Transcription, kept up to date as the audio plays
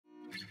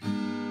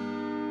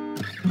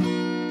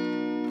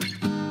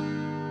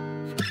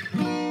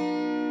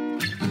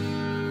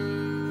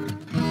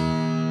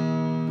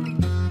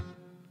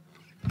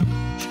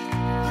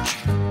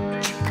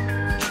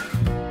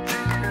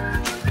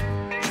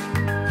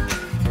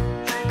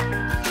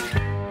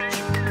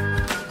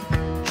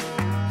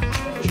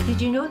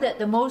Did you know that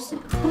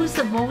who's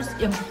the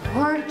most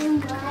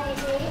important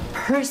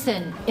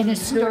person in a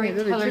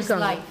storyteller's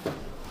life?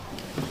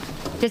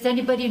 Does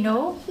anybody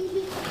know?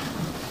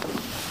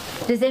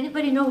 Does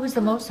anybody know who's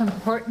the most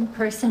important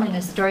person in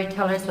a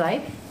storyteller's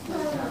life?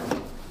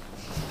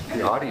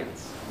 The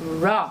audience.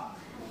 Wrong.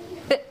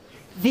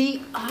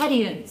 The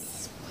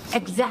audience.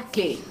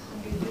 Exactly.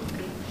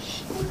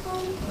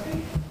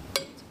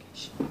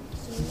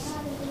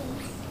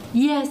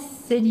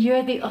 Yes, and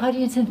you're the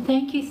audience, and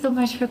thank you so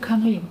much for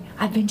coming.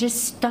 I've been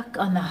just stuck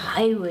on the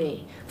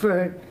highway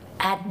for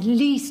at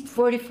least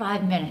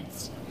 45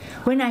 minutes.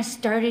 When I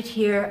started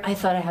here, I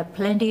thought I had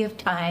plenty of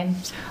time.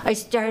 I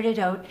started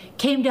out,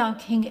 came down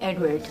King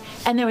Edward,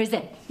 and there was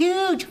a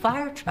huge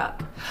fire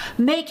truck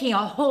making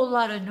a whole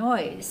lot of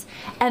noise.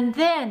 And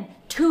then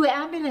 2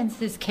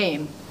 ambulances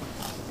came.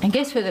 And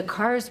guess where the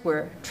cars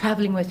were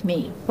traveling with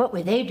me? What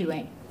were they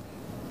doing?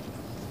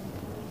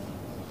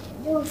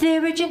 They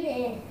were just,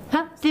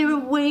 they were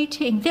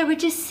waiting. They were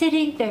just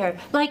sitting there,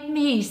 like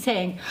me,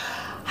 saying,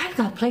 I've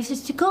got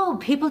places to go,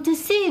 people to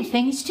see,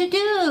 things to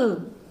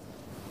do.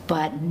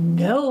 But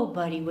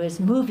nobody was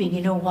moving.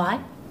 You know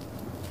why?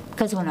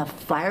 Because when a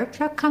fire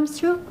truck comes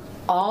through,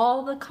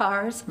 all the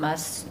cars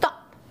must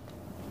stop.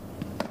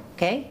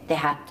 Okay? They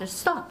have to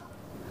stop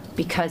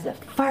because the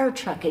fire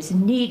truck is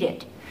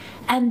needed.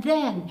 And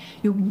then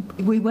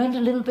we went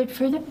a little bit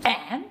further,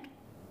 and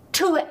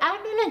 2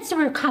 ambulances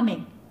were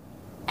coming.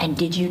 And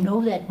did you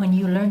know that when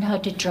you learn how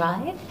to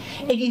drive,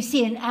 if you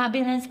see an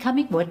ambulance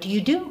coming, what do?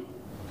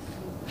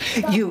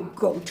 You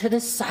go to the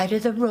side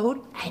of the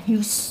road and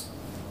you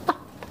stop.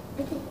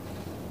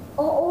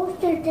 Oh,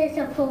 there's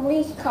a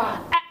police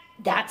car.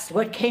 That's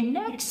what came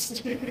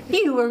next.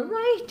 You were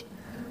right.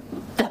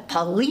 The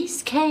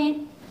police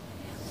came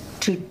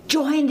to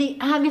join the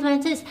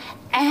ambulances,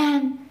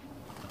 and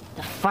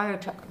the fire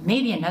truck,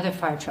 maybe another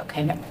fire truck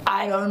came in.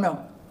 I don't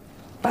know.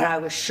 But I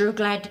was sure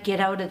glad to get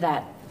out of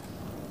that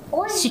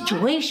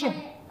situation.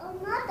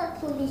 Not the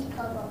police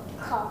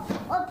car.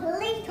 Or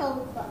police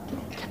tow truck.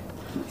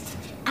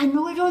 I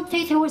know, I don't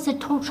think there was a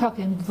tow truck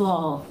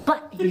involved,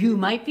 but you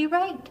might be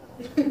right.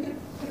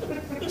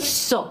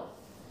 So,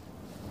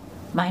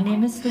 my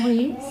name is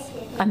Louise.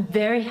 I'm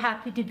very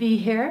happy to be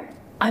here.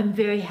 I'm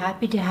very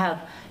happy to have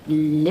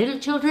little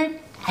children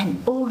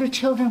and older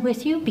children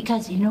with you,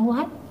 because you know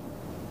what?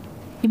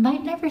 You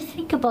might never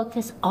think about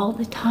this all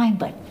the time,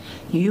 but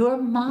your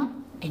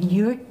mom and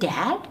your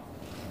dad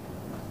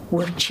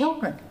were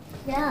children.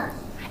 Yeah.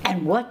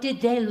 And what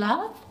did they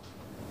love?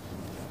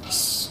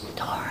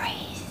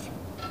 Stories.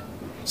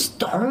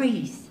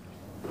 Stories.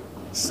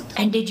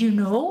 And did you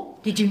know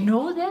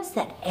this,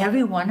 that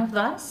every one of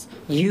us,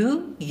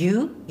 you,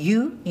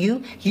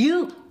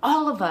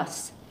 all of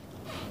us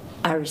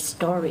are a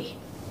story.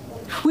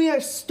 We are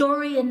a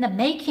story in the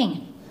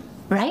making,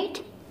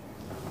 right?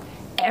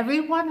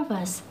 Every one of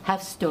us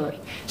have story.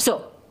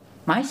 So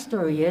my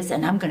story is,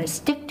 and I'm going to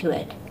stick to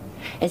it,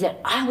 is that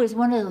I was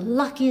one of the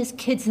luckiest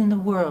kids in the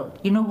world.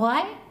 You know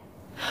why?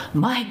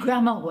 My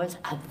grandma was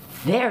a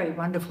very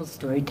wonderful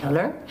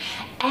storyteller,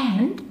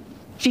 and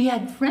she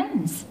had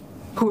friends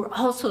who were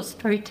also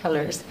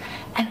storytellers.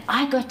 And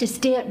I got to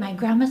stay at my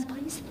grandma's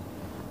place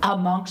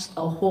amongst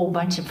a whole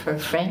bunch of her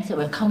friends that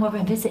would come over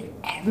and visit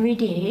every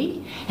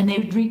day, and they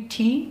would drink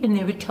tea and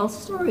they would tell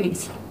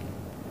stories.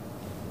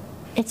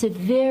 It's a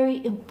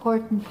very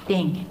important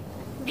thing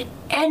in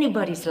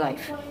anybody's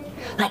life.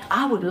 Like,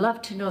 I would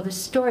love to know the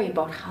story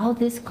about how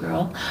this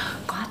girl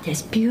got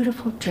this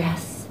beautiful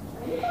dress,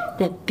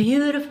 the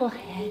beautiful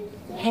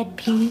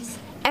headpiece,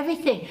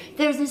 everything.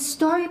 There's a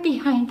story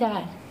behind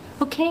that,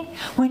 okay?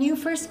 When you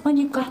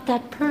got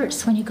that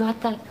purse, when you got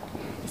that,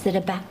 is it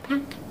a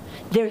backpack?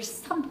 There's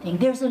something,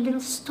 there's a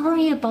little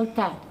story about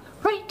that,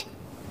 right?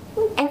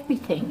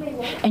 Everything.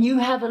 And you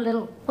have a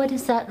little, what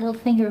is that little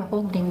thing you're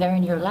holding there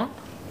in your lap?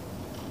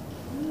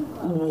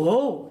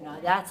 Whoa, now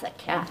that's a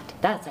cat.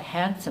 That's a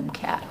handsome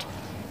cat.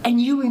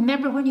 And you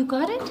remember when you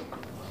got it?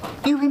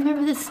 You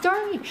remember the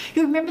story.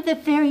 You remember the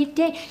very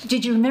day.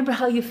 Did you remember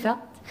how you felt?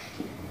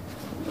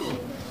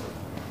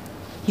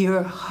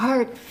 Your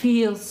heart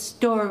feels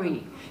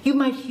story. You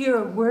might hear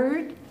a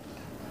word,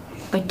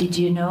 but did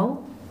you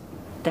know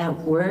that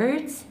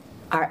words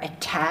are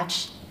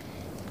attached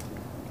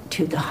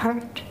to the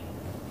heart?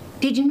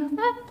 Did you know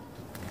that?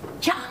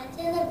 Yeah.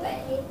 To the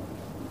brain.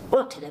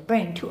 Well, to the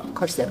brain too. Of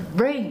course, the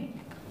brain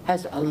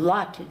has a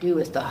lot to do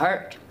with the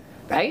heart,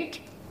 right?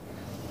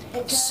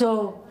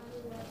 So,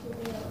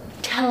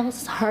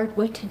 tells the heart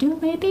what to do,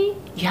 maybe?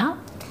 Yeah.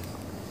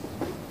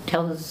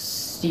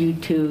 Tells you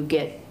to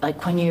get,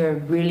 like when you're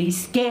really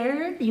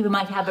scared, you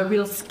might have a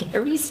real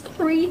scary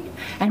story.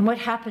 And what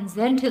happens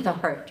then to the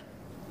heart?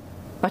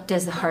 What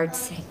does the heart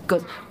say? It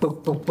goes boom,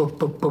 boom, boom,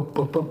 boom, boom,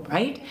 boom, boom,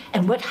 right?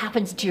 And what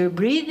happens to your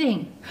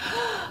breathing?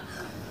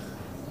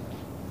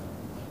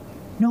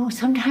 No,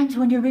 sometimes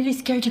when you're really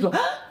scared, you go,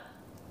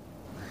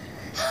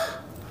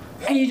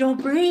 and you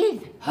don't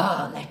breathe.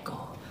 Let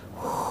go. You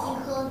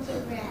hold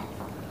your breath.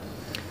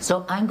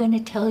 So I'm going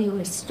to tell you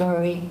a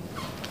story,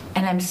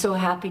 and I'm so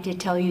happy to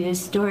tell you this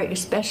story,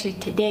 especially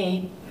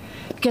today,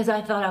 because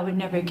I thought I would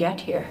never get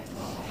here.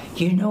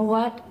 You know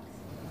what?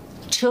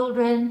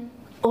 Children,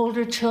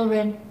 older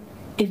children,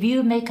 if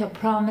you make a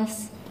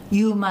promise,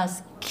 you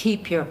must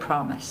keep your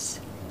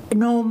promise,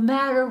 no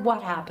matter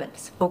what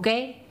happens,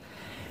 okay?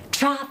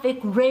 Traffic,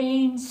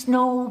 rain,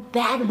 snow,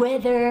 bad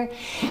weather,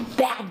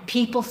 bad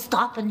people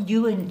stopping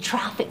you in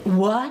traffic,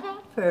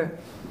 whatever.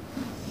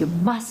 You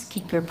must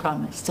keep your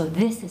promise. So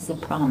this is a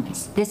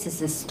promise. This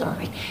is a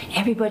story.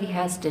 Everybody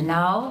has to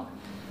now.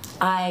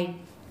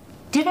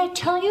 Did I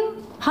tell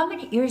you? How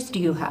many ears do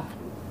you have?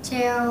 2.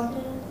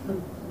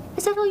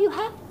 Is that all you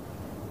have?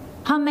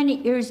 How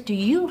many ears do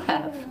you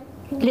have?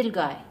 Little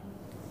guy.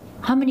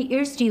 How many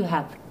ears do you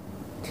have?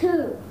 2.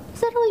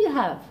 Is that all you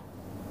have?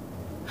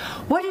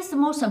 What is the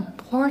most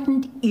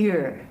important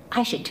ear?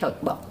 I should tell you.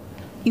 Well,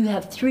 you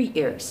have 3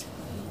 ears.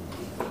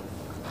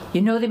 You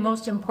know the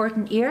most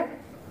important ear?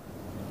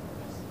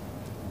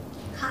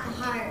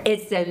 Heart.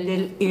 It's the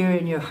little ear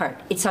in your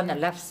heart. It's on the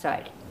left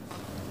side.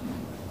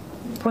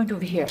 Point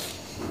over here.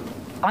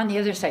 On the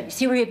other side. You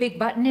see where your big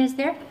button is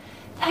there?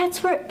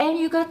 That's where, and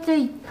you got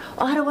the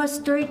Ottawa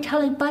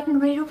storytelling button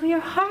right over your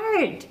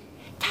heart.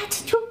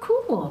 That's too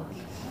cool.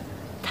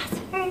 That's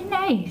very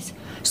nice.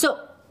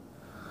 So,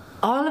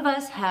 all of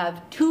us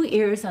have 2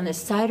 ears on the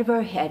side of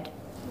our head,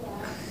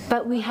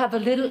 but we have a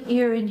little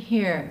ear in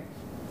here.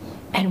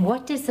 And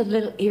what does the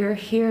little ear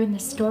hear in the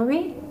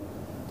story?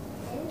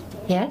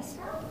 Yes?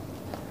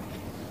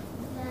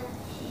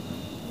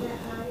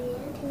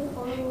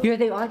 You're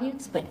the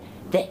audience, but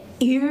the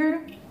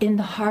ear in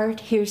the heart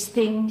hears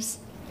things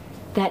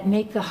that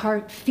make the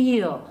heart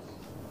feel.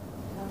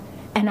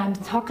 And I'm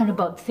talking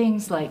about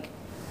things like,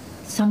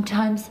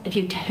 sometimes if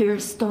you hear a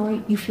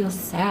story, you feel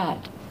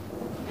sad.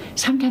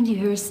 Sometimes you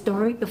hear a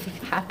story, you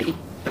feel happy.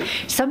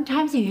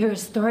 Sometimes you hear a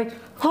story,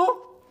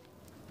 oh,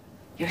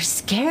 you're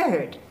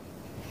scared.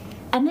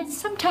 And then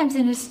sometimes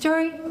in a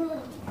story,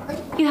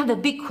 you have a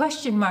big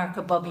question mark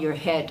above your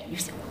head. You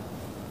say,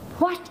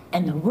 what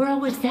in the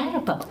world was that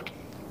about?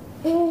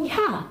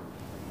 Yeah,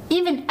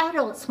 even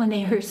adults, when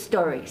they hear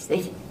stories,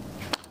 they say,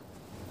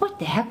 what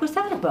the heck was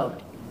that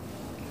about?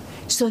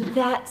 So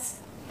that's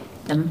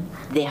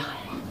the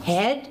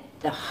head,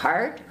 the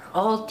heart,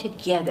 all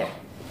together.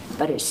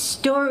 But a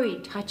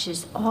story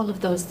touches all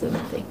of those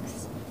little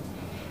things.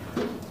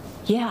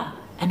 Yeah,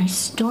 and a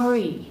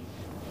story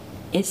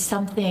is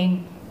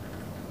something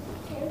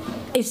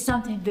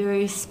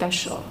very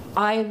special.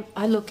 I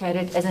look at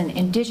it as an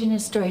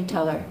Indigenous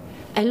storyteller.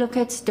 I look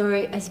at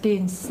story as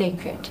being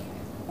sacred.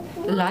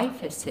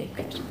 Life is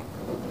sacred.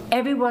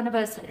 Every one of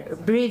us are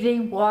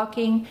breathing,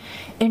 walking,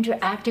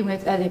 interacting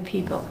with other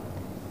people.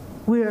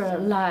 We're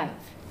alive.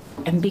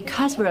 And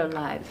because we're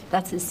alive,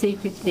 that's a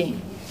sacred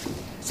thing.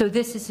 So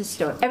this is the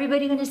story.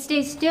 Everybody going to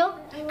stay still?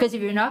 Because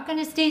if you're not going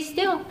to stay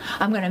still,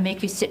 I'm going to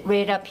make you sit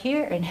right up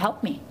here and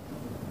help me.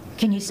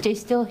 Can you stay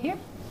still here?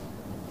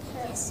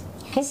 Yes.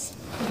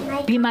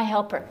 Okay. Be my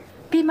helper.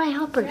 Be my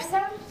helpers.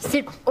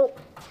 Sit. Oh,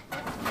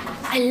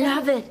 I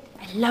love it.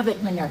 I love it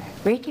when they're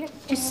right here.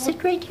 Just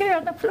sit right here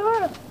on the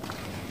floor.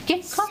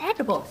 Get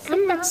comfortable.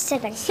 I'm not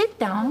sitting. Sit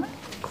down.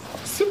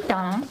 Sit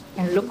down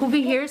and look over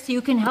here so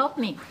you can help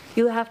me.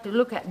 You have to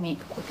look at me,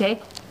 okay?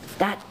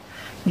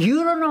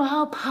 You don't know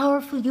how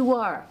powerful you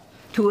are.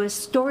 To a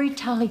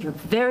storyteller, you're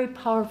very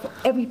powerful.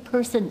 Every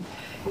person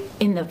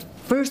in the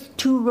first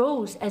 2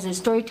 rows as a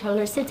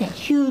storyteller sits in a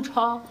huge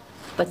hall,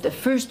 but the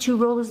first 2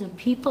 rows of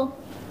people,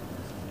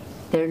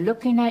 they're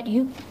looking at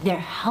you, they're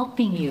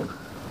helping you.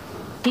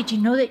 Did you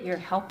know that you're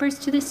helpers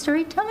to the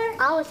storyteller?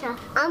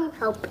 I'm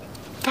helping.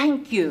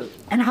 Thank you.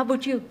 And how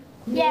about you?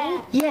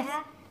 Yeah. Yes.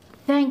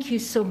 Thank you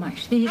so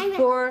much. These I'm a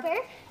 4,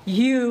 helper.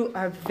 you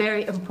are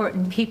very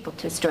important people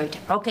to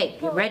storytell. Okay,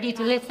 you ready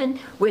to listen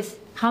with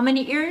how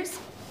many ears?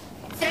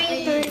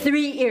 3.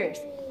 3 ears.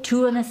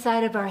 2 on the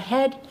side of our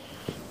head,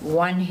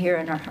 1 here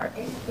in our heart.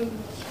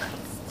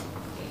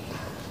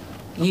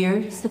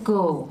 Years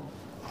ago,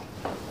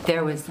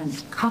 there was a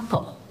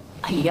couple,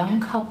 a young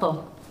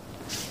couple,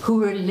 who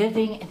were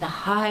living in the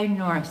high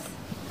north.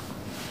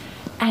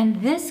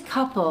 And this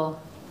couple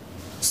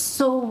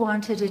so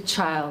wanted a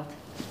child.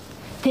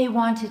 They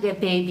wanted a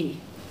baby.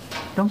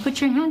 Don't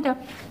put your hand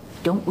up.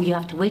 You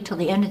have to wait till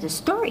the end of the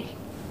story,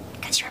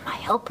 because you're my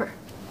helper,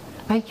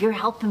 right? You're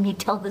helping me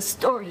tell the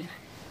story.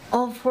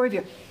 All 4 of you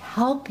are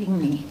helping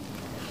me,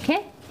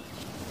 okay?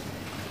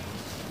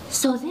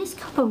 So this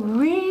couple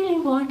really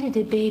wanted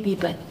a baby,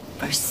 but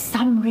for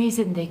some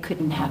reason they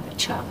couldn't have a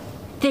child.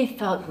 They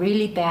felt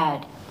really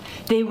bad.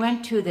 They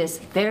went to this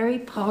very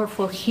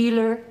powerful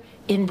healer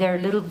in their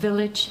little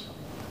village,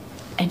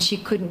 and she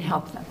couldn't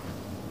help them.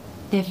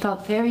 They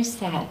felt very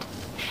sad.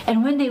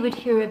 And when they would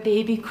hear a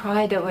baby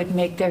cry, that would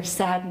make their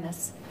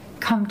sadness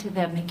come to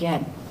them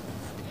again.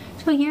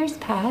 So years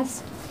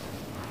passed,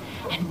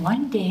 and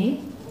one day,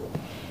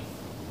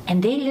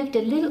 and they lived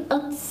a little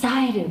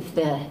outside of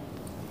the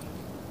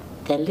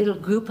little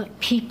group of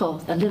people,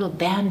 the little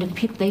band of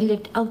people. They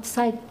lived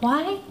outside.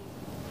 Why?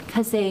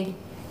 Because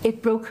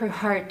it broke her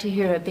heart to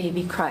hear a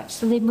baby cry.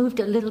 So they moved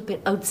a little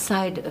bit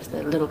outside of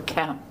the little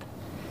camp,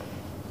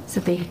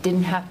 so they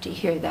didn't have to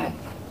hear that.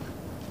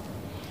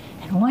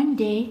 And one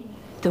day,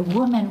 the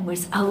woman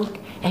was out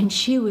and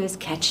she was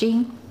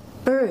catching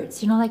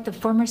birds. You know, like the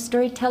former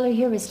storyteller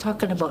here was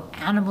talking about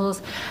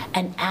animals,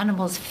 and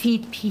animals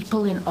feed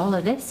people and all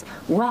of this.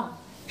 Well,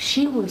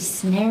 she was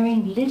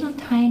snaring little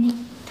tiny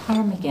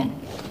ptarmigan.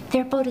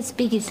 They're about as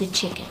big as a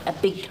chicken. A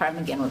big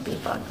ptarmigan would be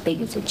about as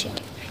big as a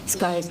chicken. This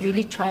guy is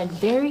really trying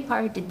very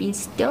hard to be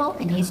still,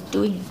 and he's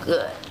doing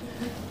good.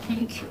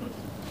 Thank you.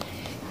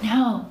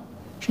 Now,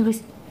 she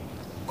was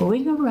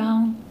going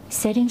around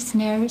setting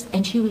snares,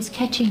 and she was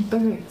catching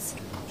birds.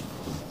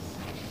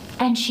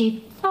 And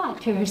she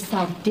thought to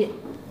herself,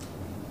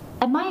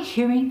 am I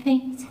hearing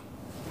things?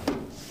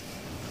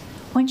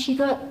 When she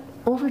got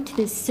over to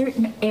this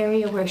certain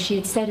area where she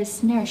had set a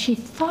snare, she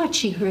thought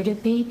she heard a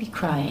baby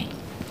crying.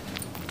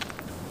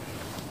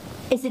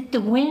 Is it the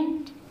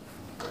wind?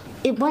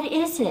 What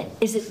is it?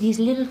 Is it these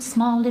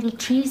small little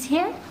trees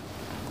here?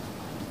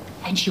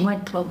 And she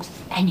went close,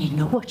 and you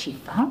know what she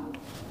found?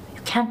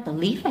 You can't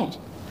believe it.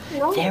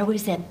 No. There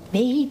was a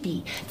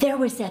baby. There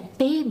was a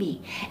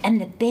baby.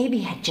 And the baby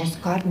had just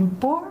gotten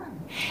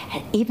born.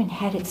 It even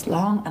had its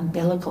long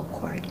umbilical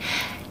cord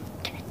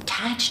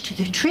attached to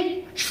the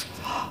tree.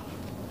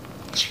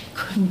 She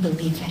couldn't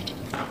believe it.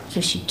 So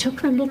she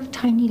took her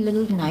tiny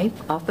little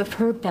knife off of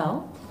her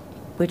belt,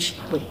 which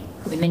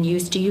women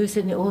used to use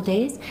in the old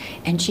days,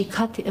 and she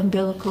cut the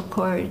umbilical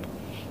cord.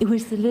 It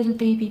was the little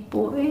baby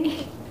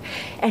boy.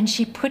 And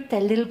she put the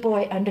little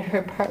boy under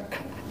her parka.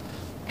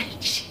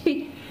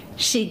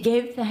 She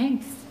gave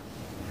thanks.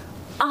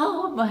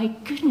 Oh my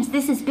goodness,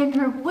 this has been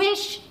her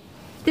wish.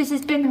 This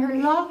has been her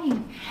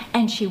longing.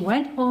 And she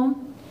went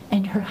home,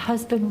 and her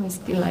husband was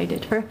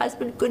delighted. Her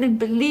husband couldn't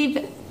believe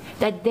it,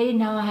 that they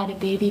now had a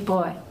baby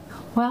boy.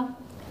 Well,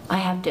 I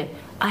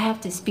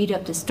have to speed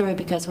up the story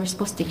because we're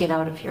supposed to get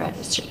out of here at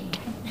a certain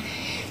time.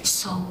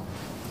 So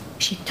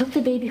she took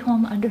the baby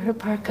home under her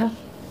parka.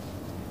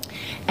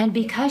 And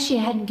because she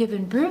hadn't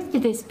given birth to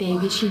this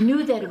baby, she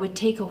knew that it would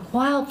take a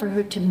while for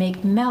her to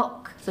make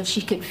milk so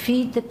she could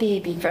feed the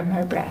baby from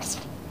her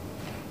breast.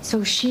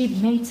 So she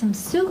made some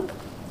soup,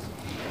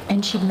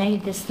 and she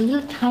made this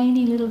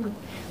tiny little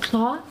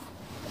cloth,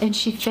 and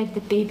she fed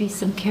the baby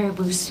some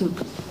caribou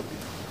soup.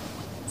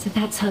 So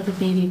that's how the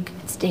baby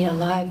could stay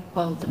alive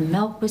while the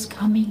milk was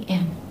coming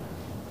in.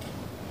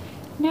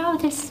 Now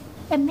this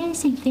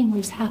amazing thing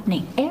was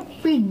happening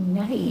every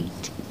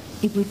night.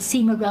 It would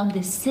seem around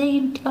the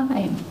same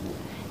time,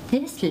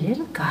 this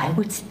little guy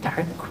would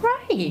start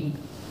crying,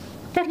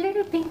 the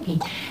little baby.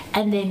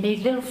 And they made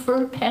little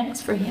fur pants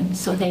for him,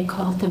 so they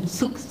called him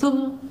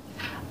Thukthul,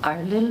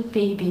 our little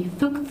baby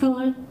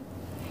Thukthul.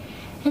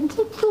 And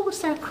Thukthul would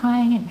start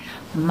crying,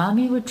 and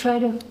Mommy would try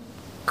to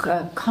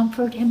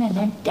comfort him, and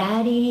then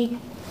Daddy.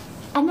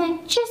 And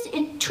then just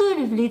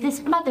intuitively,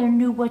 this mother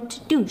knew what to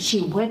do.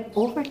 She went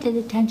over to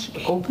the tent,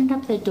 she opened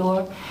up the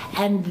door,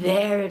 and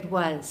there it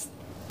was.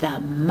 The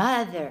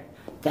mother,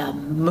 the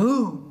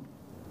moon,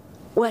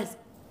 was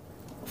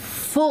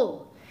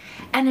full.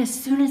 And as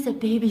soon as the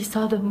baby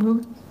saw the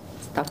moon,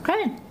 stopped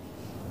crying.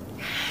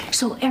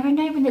 So every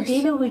night when the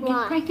baby would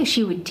get cranky,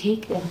 she would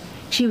take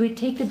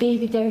the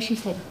baby there. She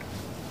said,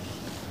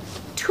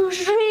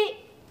 "Tujri,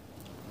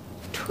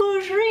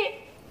 Tujri,"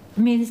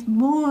 means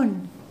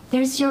moon.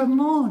 There's your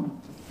moon.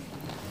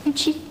 And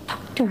she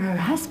talked to her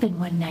husband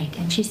one night,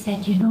 and she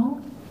said, "You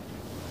know,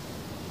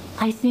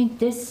 I think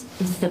this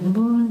is the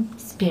moon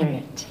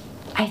spirit.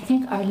 I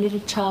think our little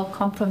child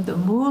come from the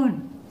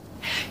moon."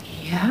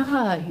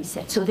 "Yeah," he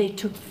said. So they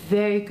took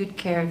very good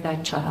care of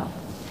that child.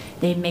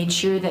 They made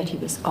sure that he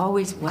was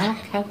always well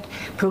kept,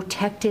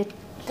 protected,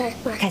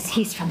 because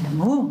he's from the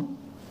moon.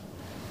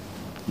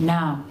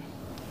 Now,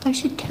 I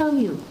should tell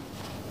you,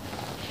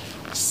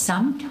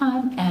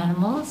 sometimes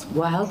animals,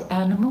 wild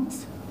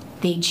animals,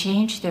 they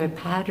change their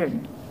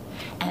pattern.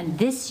 And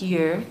this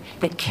year,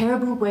 the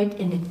caribou went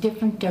in a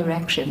different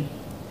direction.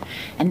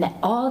 And that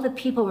all the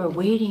people were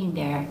waiting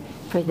there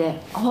for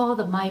all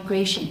the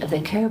migration of the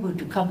caribou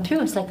to come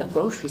through. It's like a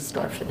grocery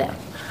store for them.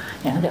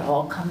 You know, they're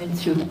all coming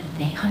through, and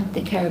they hunt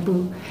the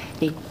caribou.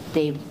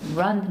 They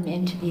run them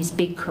into these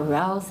big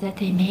corrals that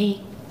they made.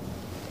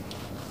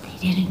 They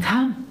didn't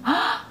come.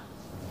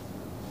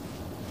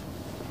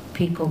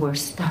 People were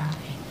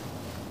starving.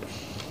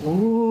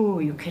 Oh,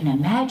 you can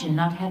imagine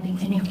not having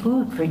any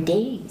food for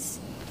days.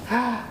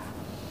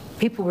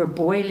 People were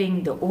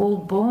boiling the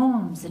old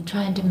bones and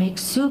trying to make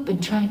soup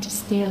and trying to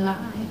stay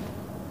alive.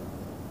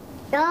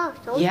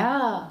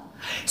 Yeah.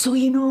 So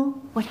you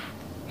know what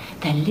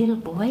happened? The little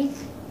boy,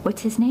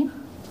 what's his name?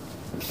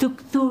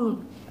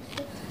 Thukthul.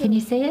 Can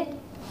you say it?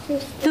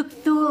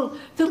 Thukthul.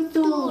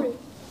 Thukthul.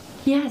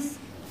 Yes,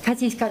 because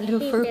he's got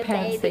little fur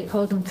pants. They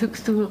called him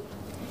Thukthul.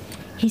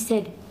 He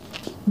said,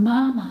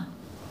 Mama,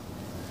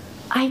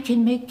 I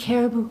can make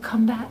caribou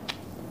come back.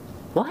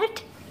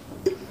 What?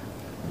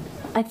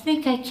 I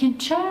think I can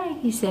try,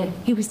 he said.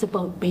 He was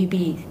about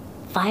maybe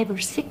 5 or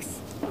 6,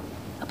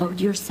 about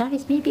your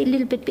size, maybe a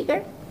little bit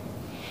bigger.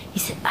 He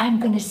said, I'm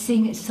going to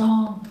sing a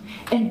song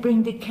and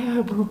bring the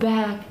caribou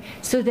back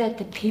so that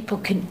the people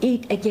can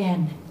eat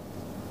again.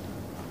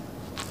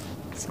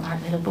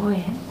 Smart little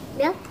boy, eh?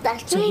 Yep,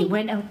 that's So me. he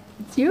went out,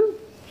 it's you.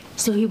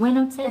 So he went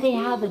outside, they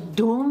have a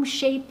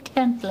dome-shaped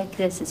tent like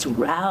this, it's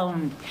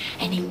round.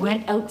 And he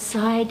went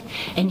outside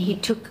and he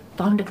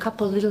found a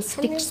couple little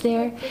sticks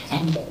there,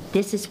 and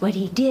this is what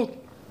he did.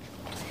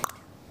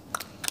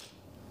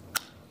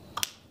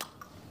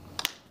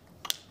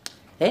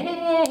 Hey,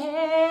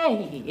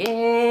 hey,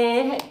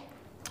 hey,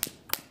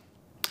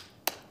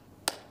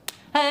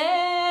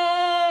 hey,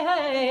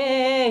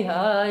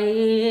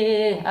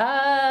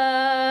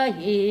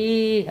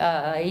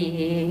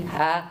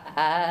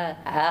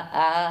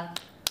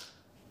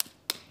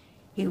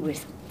 He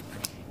was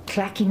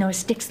clacking those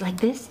sticks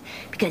like this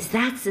because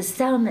that's the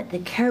sound that the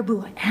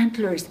caribou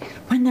antlers,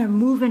 when they're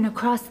moving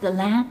across the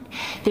land,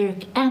 their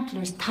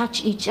antlers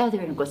touch each other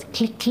and it goes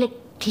click, click,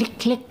 click,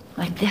 click,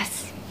 like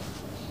this.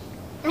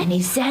 And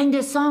he sang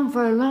this song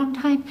for a long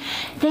time.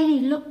 Then he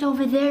looked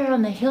over there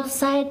on the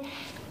hillside.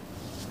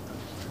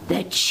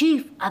 The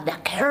chief of the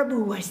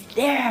caribou was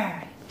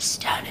there,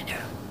 standing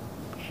there.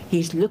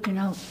 He's looking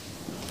out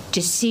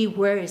to see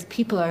where his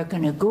people are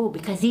going to go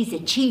because he's a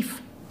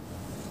chief.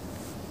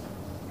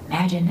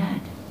 Imagine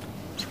that.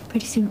 So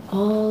pretty soon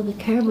all the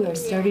caribou are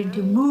starting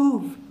to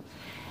move.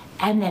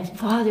 And the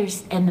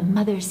fathers and the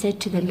mother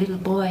said to the little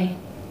boy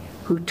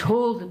who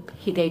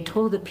they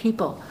told the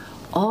people,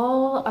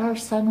 all our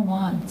son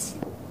wants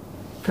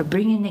for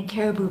bringing the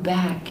caribou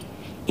back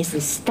is the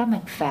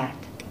stomach fat.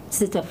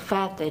 This is the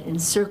fat that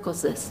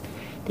encircles us,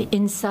 the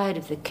inside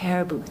of the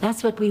caribou.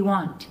 That's what we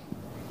want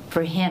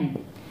for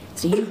him.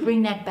 So you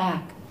bring that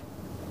back.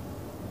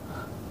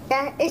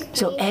 That is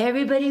So me.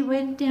 everybody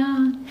went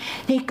down.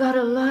 They got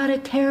a lot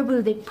of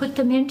caribou. They put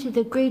them into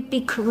the great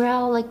big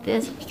corral like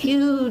this,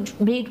 huge,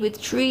 made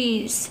with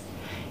trees.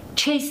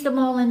 Chased them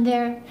all in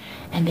there,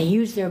 and they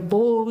used their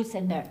bows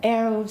and their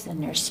arrows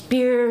and their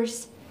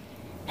spears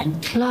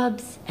and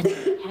clubs, and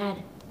they had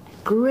a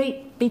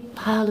great big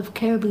pile of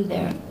caribou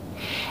there.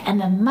 And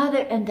the mother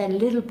and the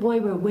little boy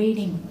were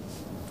waiting.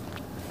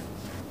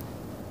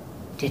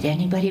 Did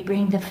anybody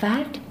bring the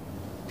fat?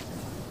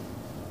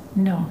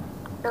 No.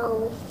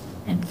 No.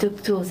 And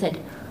Thukthul said,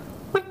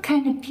 what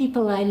kind of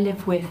people I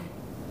live with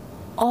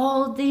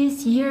all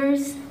these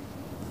years?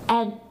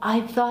 And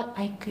I thought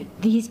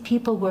these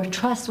people were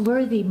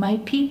trustworthy, my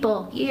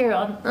people here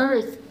on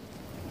earth.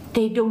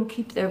 They don't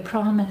keep their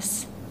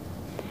promise.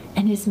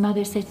 And his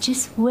mother said,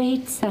 just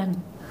wait,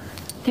 son.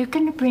 They're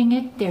going to bring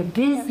it. They're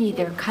busy.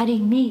 They're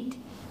cutting meat.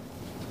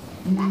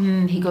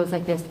 He goes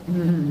like this.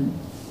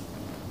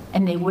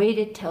 And they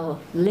waited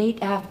till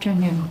late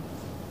afternoon.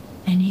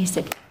 And he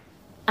said,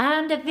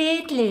 Anda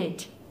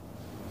vetlit.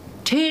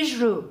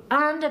 Tejru.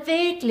 Anda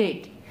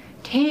vetlit.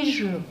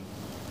 Tejru.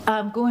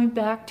 I'm going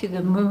back to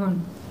the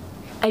moon.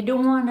 I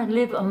don't want to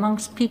live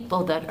amongst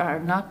people that are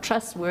not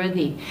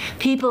trustworthy,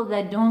 people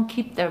that don't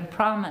keep their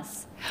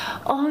promise.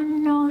 Oh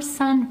no,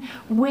 son,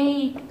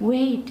 wait,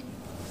 wait.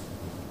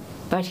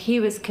 But he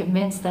was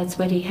convinced that's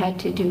what he had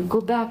to do.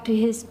 Go back to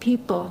his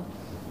people,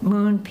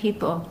 moon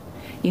people.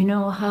 You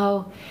know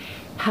how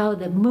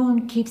the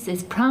moon keeps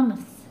its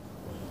promise.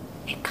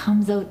 It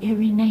comes out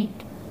every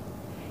night.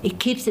 It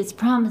keeps its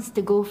promise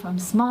to go from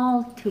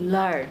small to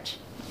large.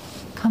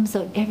 Comes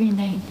out every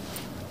night.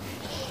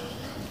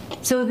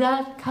 So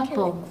that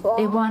couple,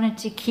 they wanted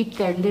to keep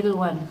their little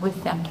one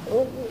with them.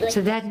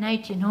 So that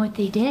night, you know what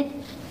they did?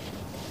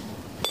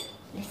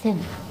 Listen,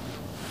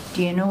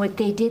 do you know what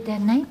they did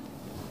that night?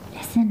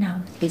 Listen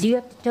now, because you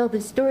have to tell the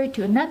story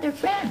to another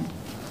friend.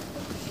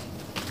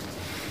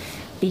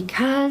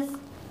 Because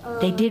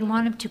they didn't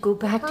want him to go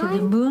back to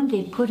the moon,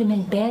 they put him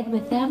in bed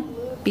with them,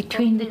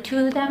 between the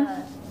two of them.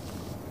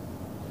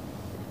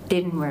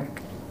 Didn't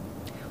work.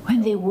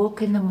 When they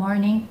woke in the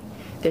morning,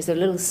 there's a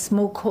little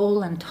smoke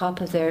hole on top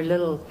of their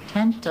little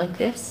tent like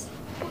this,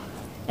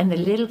 and the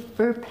little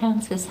fur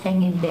pants was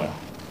hanging there.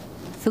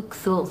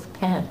 Thukthul's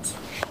pants.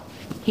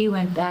 He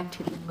went back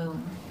to the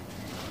moon.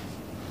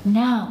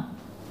 Now,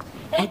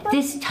 at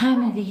this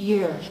time of the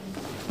year,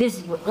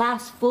 this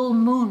last full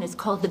moon is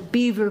called the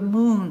beaver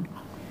moon.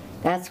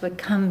 That's what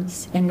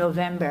comes in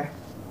November.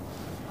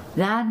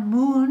 That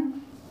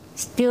moon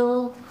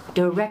still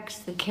directs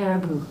the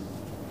caribou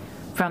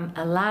from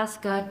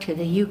Alaska to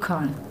the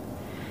Yukon.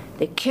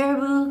 The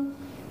caribou,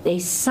 they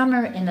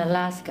summer in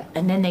Alaska,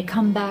 and then they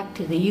come back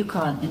to the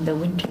Yukon in the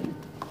winter.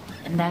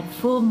 And that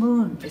full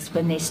moon is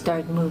when they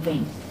start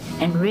moving.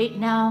 And right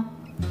now,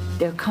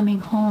 they're coming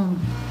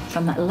home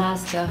from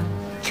Alaska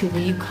to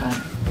the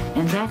Yukon.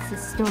 And that's the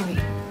story.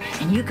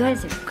 And you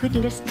guys are good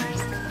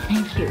listeners.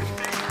 Thank you.